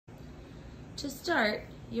To start,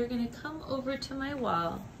 you're going to come over to my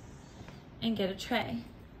wall and get a tray.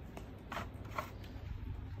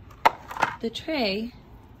 The tray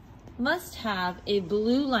must have a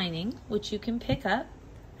blue lining, which you can pick up.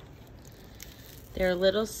 They're a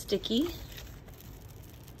little sticky,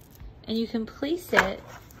 and you can place it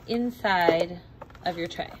inside of your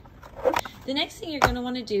tray. The next thing you're going to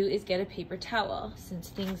want to do is get a paper towel, since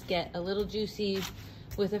things get a little juicy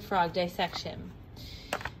with a frog dissection.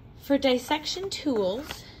 For dissection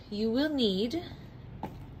tools, you will need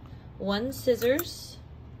 1 scissors,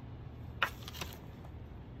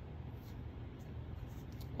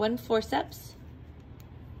 1 forceps,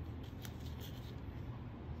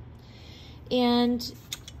 and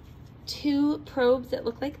 2 probes that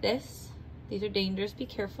look like this. These are dangerous, be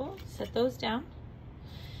careful, set those down.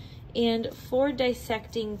 And 4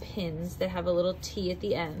 dissecting pins that have a little T at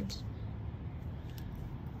the end.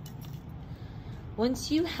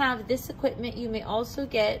 Once you have this equipment, you may also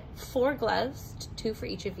get 4 gloves, 2 for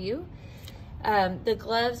each of you. The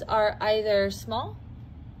gloves are either small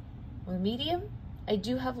or medium. I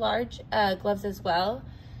do have large gloves as well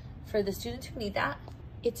for the students who need that.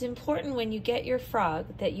 It's important when you get your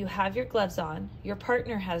frog that you have your gloves on, your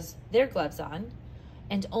partner has their gloves on,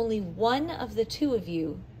 and only one of the 2 of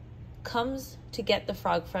you comes to get the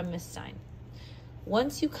frog from Miss Stein.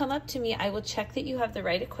 Once you come up to me, I will check that you have the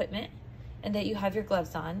right equipment and that you have your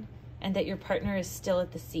gloves on and that your partner is still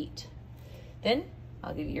at the seat. Then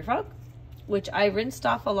I'll give you your frog, which I rinsed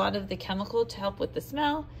off a lot of the chemical to help with the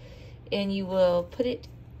smell, and you will put it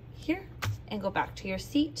here and go back to your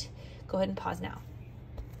seat. Go ahead and pause now.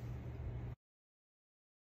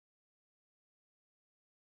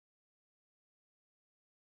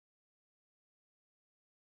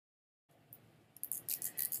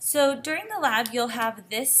 So during the lab, you'll have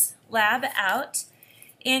this lab out,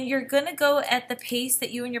 and you're going to go at the pace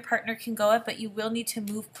that you and your partner can go at, but you will need to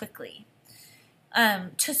move quickly.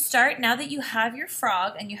 To start, now that you have your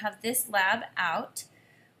frog and you have this lab out,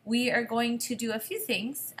 we are going to do a few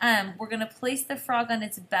things. We're going to place the frog on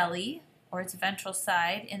its belly or its ventral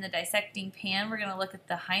side in the dissecting pan. We're going to look at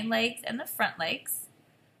the hind legs and the front legs,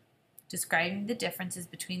 describing the differences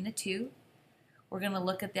between the two. We're going to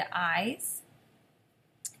look at the eyes.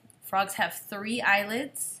 Frogs have 3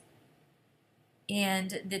 eyelids,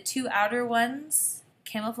 and the 2 outer ones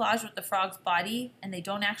camouflage with the frog's body, and they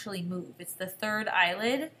don't actually move. It's the 3rd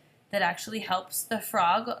eyelid that actually helps the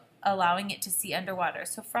frog, allowing it to see underwater.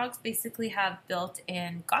 So frogs basically have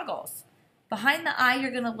built-in goggles. Behind the eye,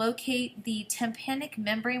 you're going to locate the tympanic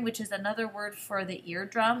membrane, which is another word for the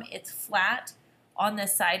eardrum. It's flat on the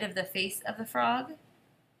side of the face of the frog.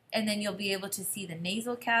 And then you'll be able to see the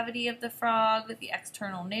nasal cavity of the frog, the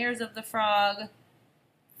external nares of the frog.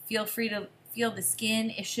 Feel free to feel the skin.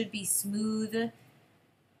 It should be smooth.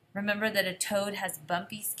 Remember that a toad has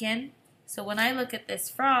bumpy skin. So when I look at this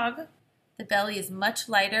frog, the belly is much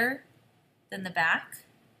lighter than the back.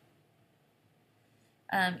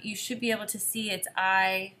 You should be able to see its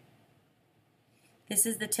eye. This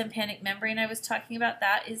is the tympanic membrane I was talking about.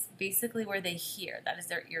 That is basically where they hear. That is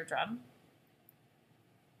their eardrum.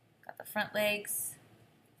 Got the front legs,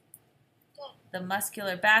 the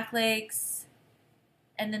muscular back legs,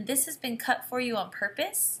 and then this has been cut for you on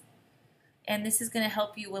purpose, and this is going to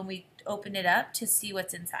help you when we open it up to see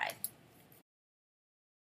what's inside.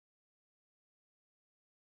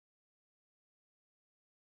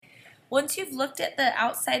 Once you've looked at the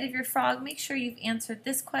outside of your frog, make sure you've answered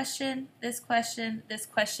this question, this question, this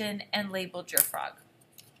question, and labeled your frog.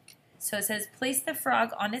 So it says place the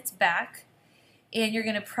frog on its back, and you're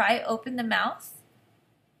going to pry open the mouth.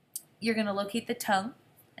 You're going to locate the tongue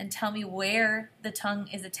and tell me where the tongue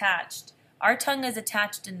is attached. Our tongue is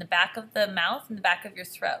attached in the back of the mouth and the back of your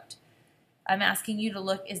throat. I'm asking you to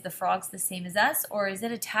look, is the frog's the same as us, or is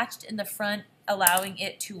it attached in the front, allowing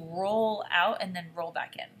it to roll out and then roll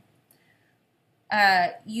back in?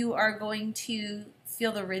 You are going to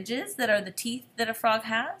feel the ridges that are the teeth that a frog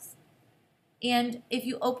has. And if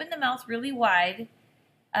you open the mouth really wide,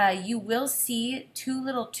 you will see 2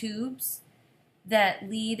 little tubes that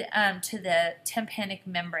lead to the tympanic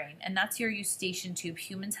membrane, and that's your eustachian tube.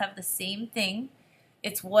 Humans have the same thing.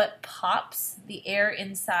 It's what pops the air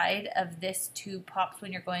inside of this tube pops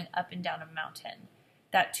when you're going up and down a mountain.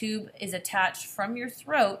 That tube is attached from your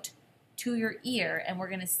throat to your ear, and we're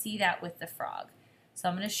going to see that with the frog. So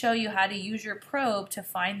I'm going to show you how to use your probe to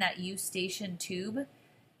find that eustachian tube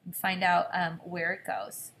and find out where it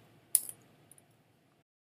goes.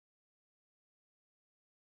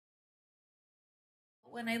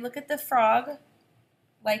 When I look at the frog,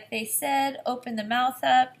 like they said, open the mouth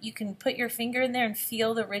up. You can put your finger in there and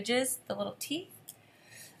feel the ridges, the little teeth.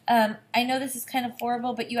 I know this is kind of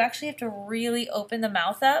horrible, but you actually have to really open the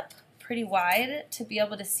mouth up pretty wide to be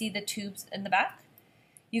able to see the tubes in the back.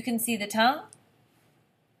 You can see the tongue.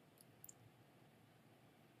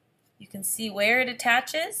 You can see where it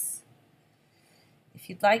attaches. If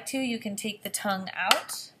you'd like to, you can take the tongue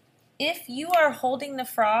out. If you are holding the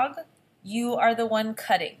frog, you are the one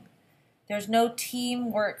cutting. There's no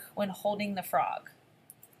teamwork when holding the frog.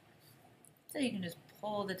 So you can just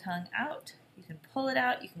pull the tongue out. You can pull it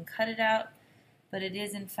out, you can cut it out, but it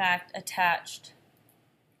is in fact attached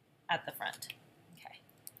at the front. Okay.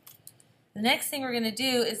 The next thing we're going to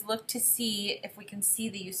do is look to see if we can see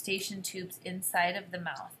the eustachian tubes inside of the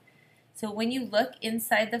mouth. So when you look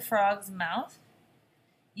inside the frog's mouth,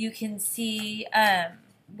 you can see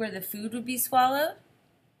where the food would be swallowed.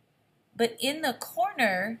 But in the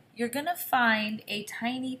corner, you're going to find a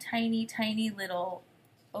tiny, tiny, tiny little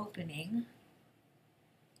opening.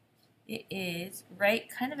 It is right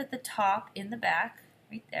kind of at the top in the back,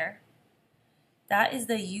 right there. That is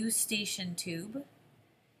the eustachian tube.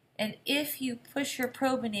 And if you push your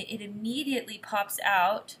probe in it, it immediately pops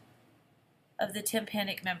out of the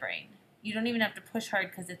tympanic membrane. You don't even have to push hard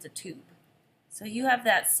because it's a tube. So you have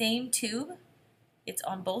that same tube. It's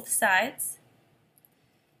on both sides.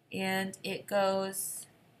 And it goes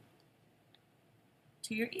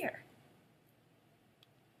to your ear.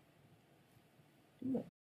 Ooh.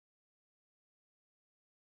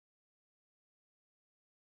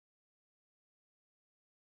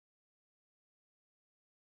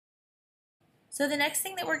 So the next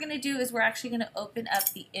thing that we're going to do is we're actually going to open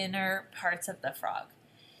up the inner parts of the frog.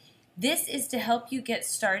 This is to help you get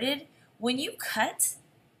started. When you cut,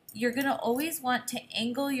 you're going to always want to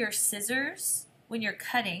angle your scissors when you're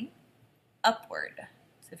cutting upward.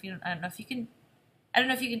 So if you don't, I don't know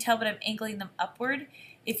if you can tell, but I'm angling them upward.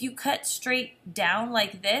 If you cut straight down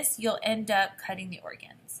like this, you'll end up cutting the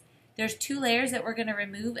organs. There's two layers that we're going to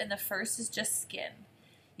remove, and the first is just skin.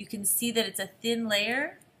 You can see that it's a thin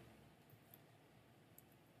layer,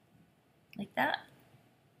 like that.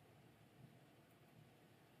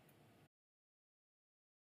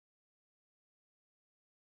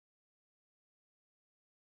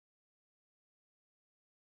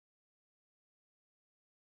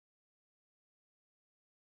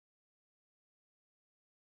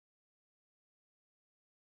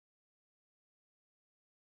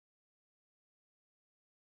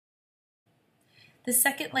 The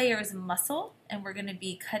second layer is muscle, and we're going to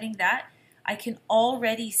be cutting that. I can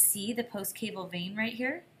already see the postcable vein right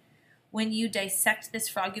here. When you dissect this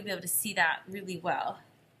frog, you'll be able to see that really well.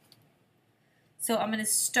 So I'm going to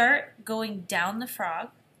start going down the frog.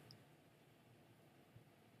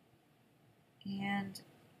 And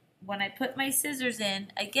when I put my scissors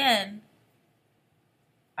in, again,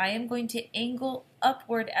 I am going to angle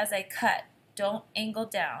upward as I cut. Don't angle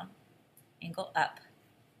down, angle up.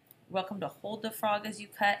 You're welcome to hold the frog as you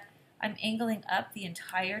cut. I'm angling up the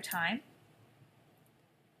entire time.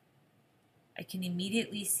 I can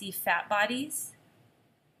immediately see fat bodies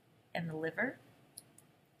and the liver.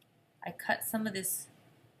 I cut some of this,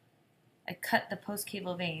 I cut the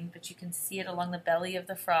postcable vein, but you can see it along the belly of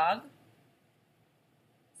the frog.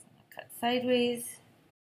 So I'm going to cut sideways.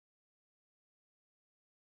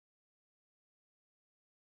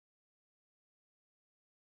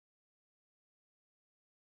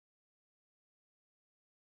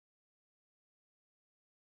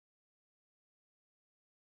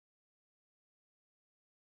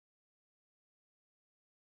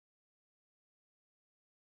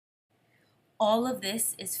 All of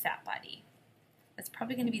this is fat body. That's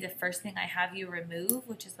probably going to be the first thing I have you remove,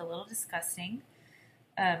 which is a little disgusting.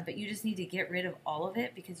 But you just need to get rid of all of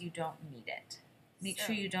it because you don't need it. Make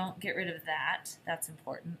sure you don't get rid of that. That's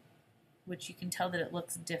important, which you can tell that it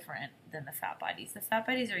looks different than the fat bodies. The fat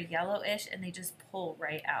bodies are yellowish and they just pull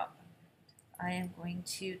right out. I am going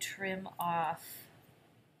to trim off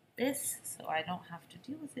this so I don't have to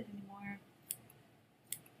deal with it anymore.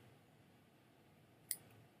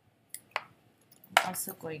 I'm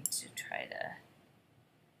also going to try to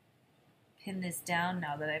pin this down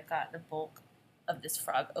now that I've got the bulk of this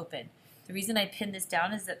frog open. The reason I pin this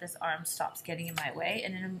down is that this arm stops getting in my way,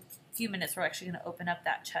 and in a few minutes we're actually going to open up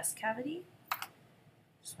that chest cavity.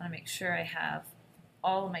 Just want to make sure I have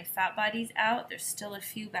all of my fat bodies out. There's still a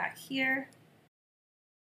few back here.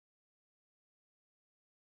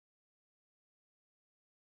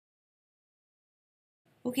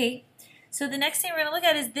 Okay, so the next thing we're going to look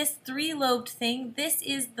at is this three-lobed thing. This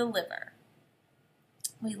is the liver.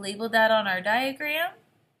 We labeled that on our diagram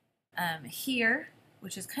here,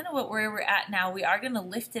 which is kind of where we're at now. We are going to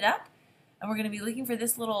lift it up, and we're going to be looking for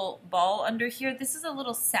this little ball under here. This is a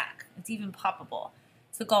little sac. It's even poppable.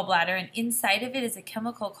 It's the gallbladder, and inside of it is a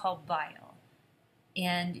chemical called bile.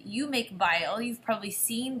 And you make bile. You've probably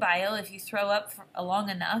seen bile if you throw up for long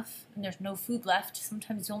enough and there's no food left.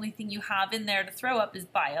 Sometimes the only thing you have in there to throw up is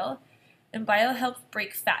bile. And bile helps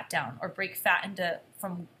break fat down, or break fat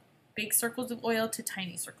from big circles of oil to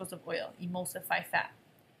tiny circles of oil, emulsify fat.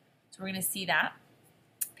 So we're going to see that.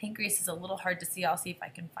 Pancreas is a little hard to see. I'll see if I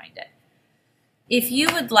can find it. If you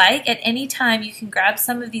would like, at any time, you can grab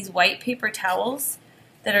some of these white paper towels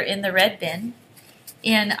that are in the red bin.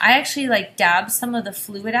 And I actually dab some of the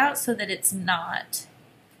fluid out so that it's not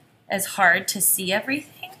as hard to see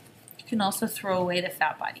everything. You can also throw away the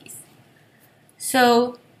fat bodies.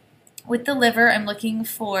 So with the liver, I'm looking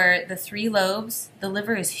for the 3 lobes. The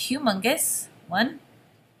liver is humongous. 1,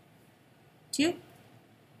 2,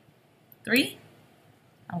 3.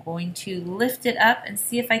 I'm going to lift it up and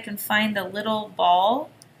see if I can find the little ball,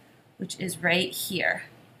 which is right here.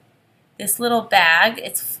 This little bag,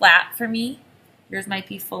 it's flat for me. Yours might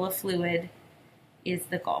be full of fluid, is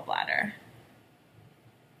the gallbladder.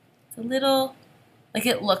 It's a little,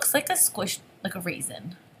 it looks like a squish, like a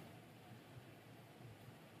raisin.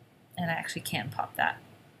 And I actually can pop that.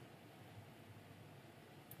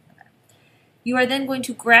 Okay. You are then going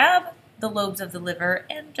to grab the lobes of the liver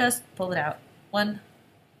and just pull it out. 1,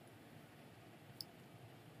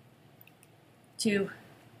 2,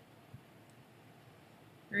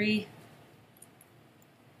 3,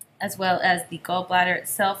 as well as the gallbladder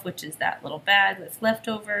itself, which is that little bag that's left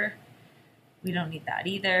over. We don't need that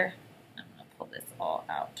either. I'm going to pull this all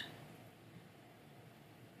out.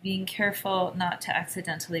 Being careful not to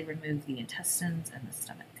accidentally remove the intestines and the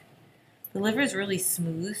stomach. The liver is really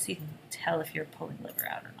smooth, so you can tell if you're pulling liver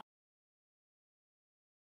out or not.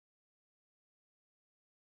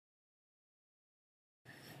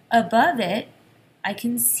 Above it, I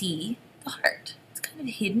can see the heart. It's kind of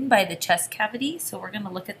hidden by the chest cavity, so we're going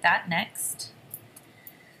to look at that next.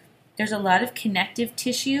 There's a lot of connective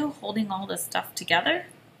tissue holding all the stuff together,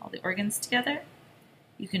 all the organs together.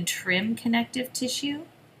 You can trim connective tissue,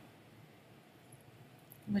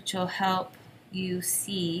 which will help you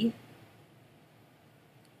see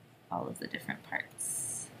all of the different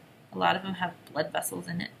parts. A lot of them have blood vessels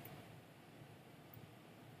in it.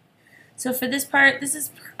 So for this part, this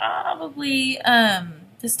is probably,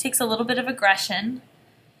 this takes a little bit of aggression.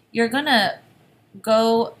 You're going to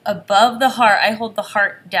go above the heart. I hold the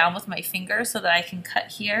heart down with my finger so that I can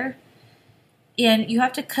cut here. And you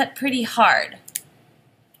have to cut pretty hard.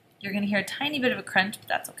 You're going to hear a tiny bit of a crunch, but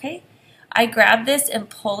that's okay. I grab this and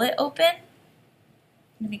pull it open.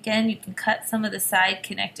 And again, you can cut some of the side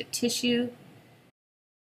connective tissue.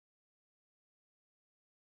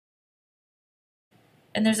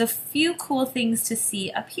 And there's a few cool things to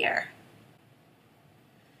see up here.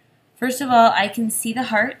 First of all, I can see the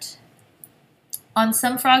heart. On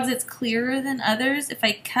some frogs, it's clearer than others. If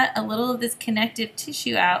I cut a little of this connective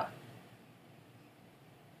tissue out,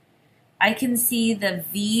 I can see the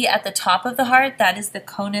V at the top of the heart. That is the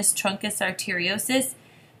conus truncus arteriosus.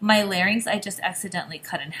 My larynx, I just accidentally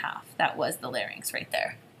cut in half. That was the larynx right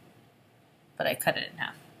there. But I cut it in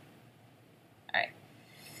half. All right.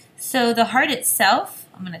 So the heart itself,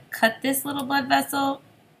 I'm going to cut this little blood vessel,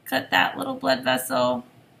 cut that little blood vessel.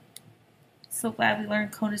 So glad we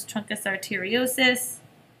learned conus truncus arteriosus.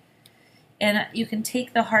 And you can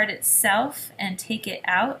take the heart itself and take it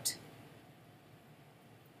out.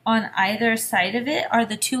 On either side of it are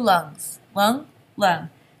the 2 lungs. Lung, lung.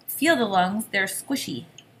 Feel the lungs, they're squishy.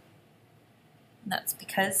 And that's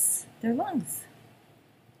because they're lungs.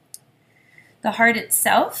 The heart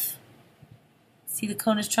itself, see the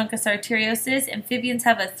conus truncus arteriosus. Amphibians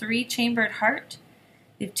have a 3-chambered heart.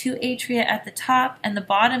 They have 2 atria at the top, and the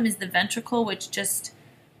bottom is the ventricle, which just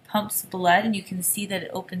pumps blood, and you can see that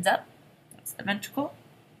it opens up. That's the ventricle.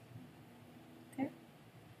 Okay.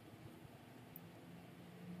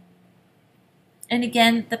 And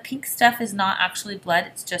again, the pink stuff is not actually blood,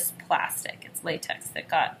 it's just plastic. It's latex that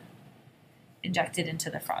got injected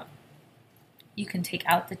into the frog. You can take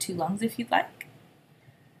out the 2 lungs if you'd like.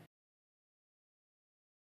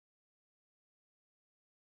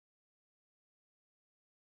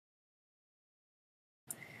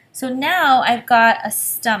 So now I've got a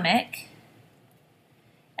stomach,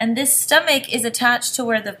 and this stomach is attached to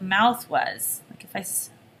where the mouth was. Like if I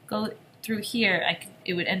go through here,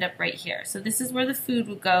 it would end up right here. So this is where the food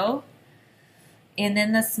would go, and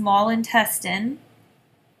then the small intestine,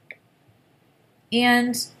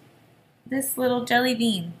 and this little jelly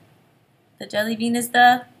bean. The jelly bean is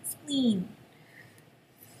the spleen.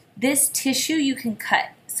 This tissue you can cut.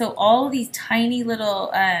 So all of these tiny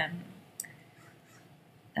little,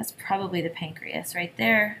 that's probably the pancreas right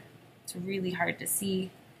there. It's really hard to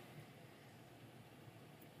see.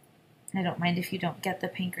 I don't mind if you don't get the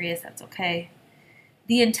pancreas, that's okay.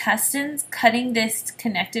 The intestines, cutting this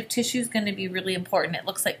connective tissue is going to be really important. It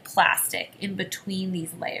looks like plastic in between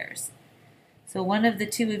these layers. So one of the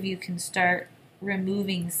two of you can start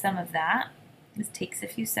removing some of that. This takes a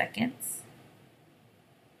few seconds.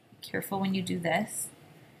 Be careful when you do this.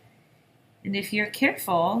 And if you're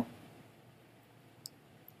careful,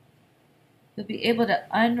 you'll be able to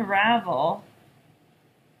unravel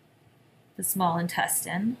the small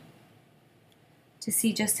intestine to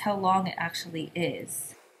see just how long it actually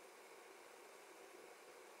is.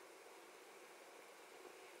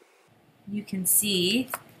 You can see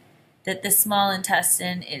that the small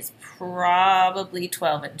intestine is probably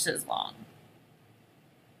 12 inches long.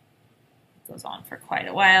 It goes on for quite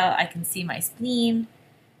a while. I can see my spleen.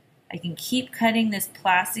 I can keep cutting this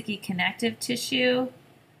plasticky connective tissue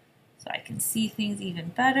so I can see things even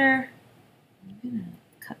better. I'm gonna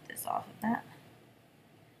cut this off of that.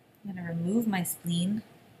 I'm going to remove my spleen,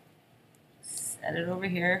 set it over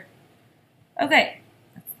here. Okay,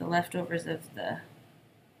 that's the leftovers of the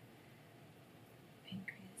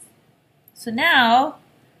pancreas. So now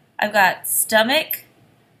I've got stomach,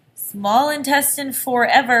 small intestine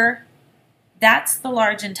forever. That's the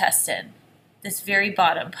large intestine, this very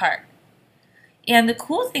bottom part. And the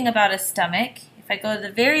cool thing about a stomach, if I go to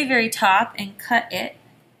the very, very top and cut it,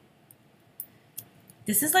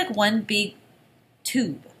 this is like one big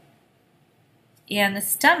tube. And the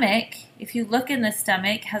stomach, if you look in the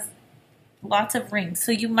stomach, has lots of rings.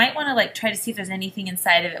 So you might want to like try to see if there's anything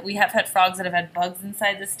inside of it. We have had frogs that have had bugs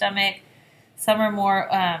inside the stomach. Some are more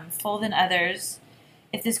full than others.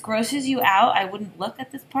 If this grosses you out, I wouldn't look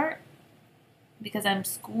at this part because I'm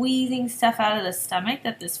squeezing stuff out of the stomach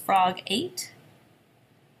that this frog ate.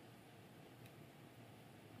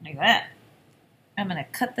 Like that. I'm going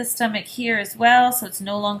to cut the stomach here as well so it's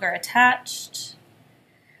no longer attached.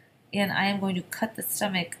 And I am going to cut the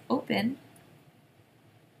stomach open.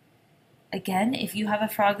 Again, if you have a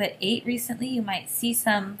frog that ate recently, you might see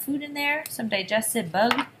some food in there, some digested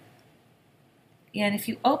bug. And if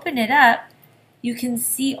you open it up, you can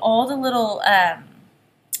see all the little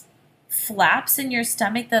flaps in your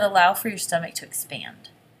stomach that allow for your stomach to expand.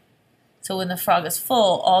 So when the frog is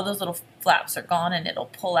full, all those little flaps are gone and it'll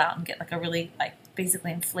pull out and get like a really, like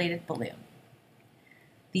basically inflated balloon.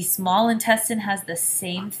 The small intestine has the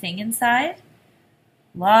same thing inside.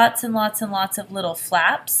 Lots and lots and lots of little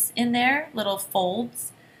flaps in there, little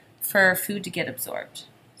folds for food to get absorbed.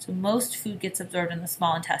 So most food gets absorbed in the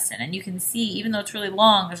small intestine. And you can see, even though it's really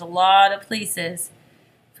long, there's a lot of places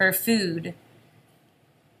for food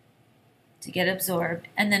to get absorbed.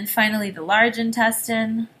 And then finally the large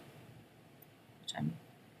intestine, which I'm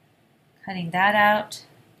cutting that out.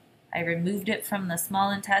 I removed it from the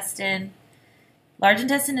small intestine. Large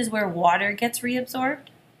intestine is where water gets reabsorbed.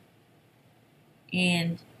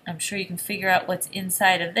 And I'm sure you can figure out what's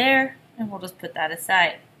inside of there, and we'll just put that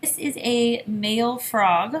aside. This is a male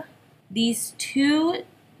frog. These two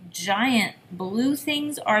giant blue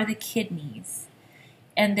things are the kidneys,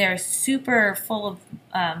 and they're super full of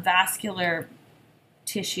vascular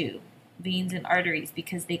tissue, veins and arteries,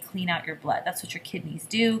 because they clean out your blood. That's what your kidneys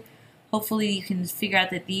do. Hopefully you can figure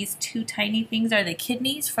out that these two tiny things are the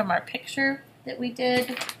kidneys from our picture that we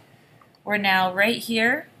did. We're now right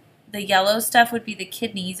here. The yellow stuff would be the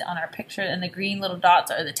kidneys on our picture, and the green little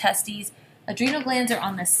dots are the testes. Adrenal glands are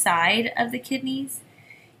on the side of the kidneys.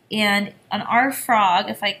 And on our frog,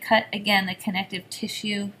 if I cut, again, the connective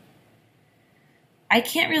tissue, I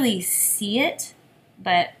can't really see it,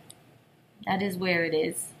 but that is where it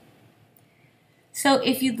is. So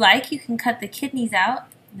if you'd like, you can cut the kidneys out,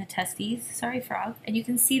 the testes, sorry frog, and you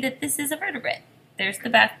can see that this is a vertebrate. There's the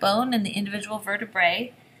backbone and the individual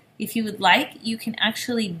vertebrae. If you would like, you can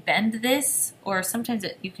actually bend this, or sometimes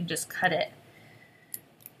you can just cut it.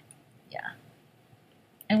 Yeah.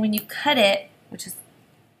 And when you cut it, which is,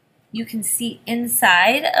 you can see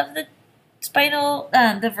inside of the spinal,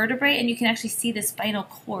 the vertebrae, and you can actually see the spinal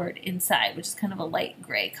cord inside, which is kind of a light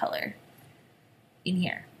gray color in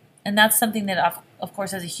here. And that's something that, of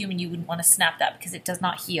course, as a human, you wouldn't want to snap that because it does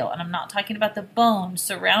not heal. And I'm not talking about the bone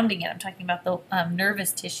surrounding it. I'm talking about the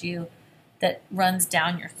nervous tissue that runs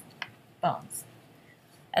down your bones.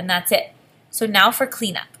 And that's it. So now for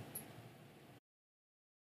cleanup.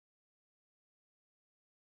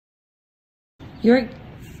 You're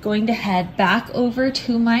going to head back over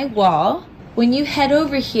to my wall. When you head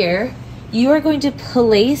over here, you are going to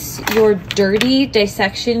place your dirty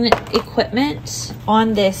dissection equipment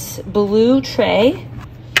on this blue tray.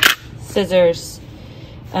 Scissors.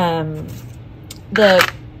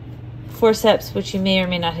 The forceps, which you may or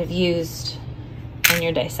may not have used when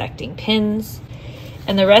you're dissecting pins.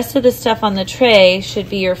 And the rest of the stuff on the tray should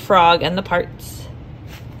be your frog and the parts.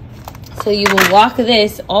 So you will walk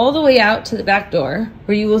this all the way out to the back door,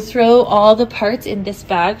 where you will throw all the parts in this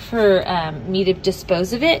bag for me to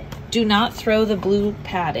dispose of it. Do not throw the blue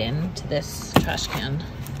pad into this trash can.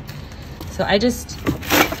 So I just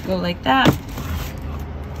go like that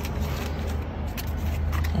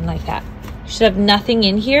and like that. You should have nothing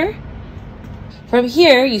in here. From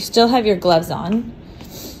here, you still have your gloves on.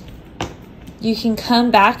 You can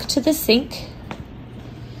come back to the sink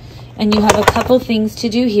and you have a couple things to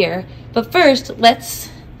do here. But first, let's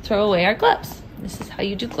throw away our gloves. This is how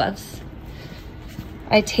you do gloves.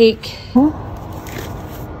 I take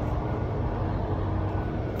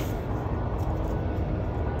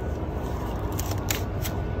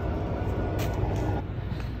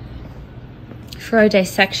for our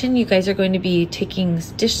dissection, you guys are going to be taking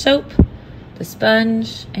dish soap, the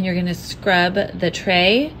sponge, and you're going to scrub the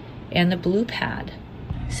tray and the blue pad.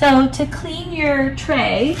 So to clean your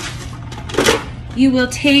tray, you will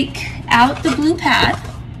take out the blue pad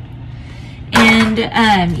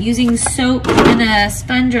and using soap and a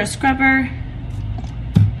sponge or a scrubber,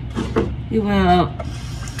 you will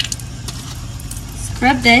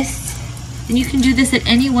scrub this. And you can do this at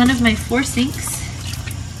any one of my 4 sinks.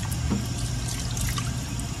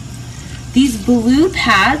 These blue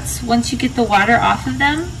pads, once you get the water off of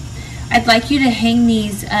them, I'd like you to hang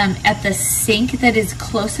these at the sink that is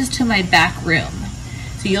closest to my back room.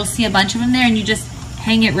 So you'll see a bunch of them there and you just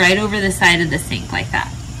hang it right over the side of the sink like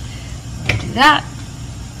that. Do that.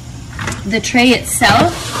 The tray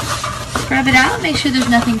itself, scrub it out, make sure there's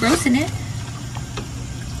nothing gross in it.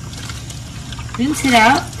 Rinse it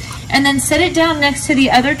out. And then set it down next to the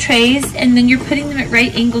other trays, and then you're putting them at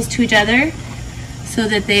right angles to each other so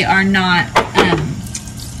that they are not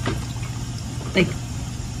like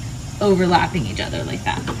overlapping each other like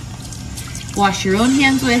that. Wash your own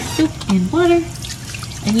hands with soap and water.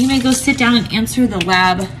 And you may go sit down and answer the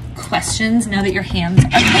lab questions now that your hands are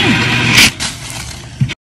clean.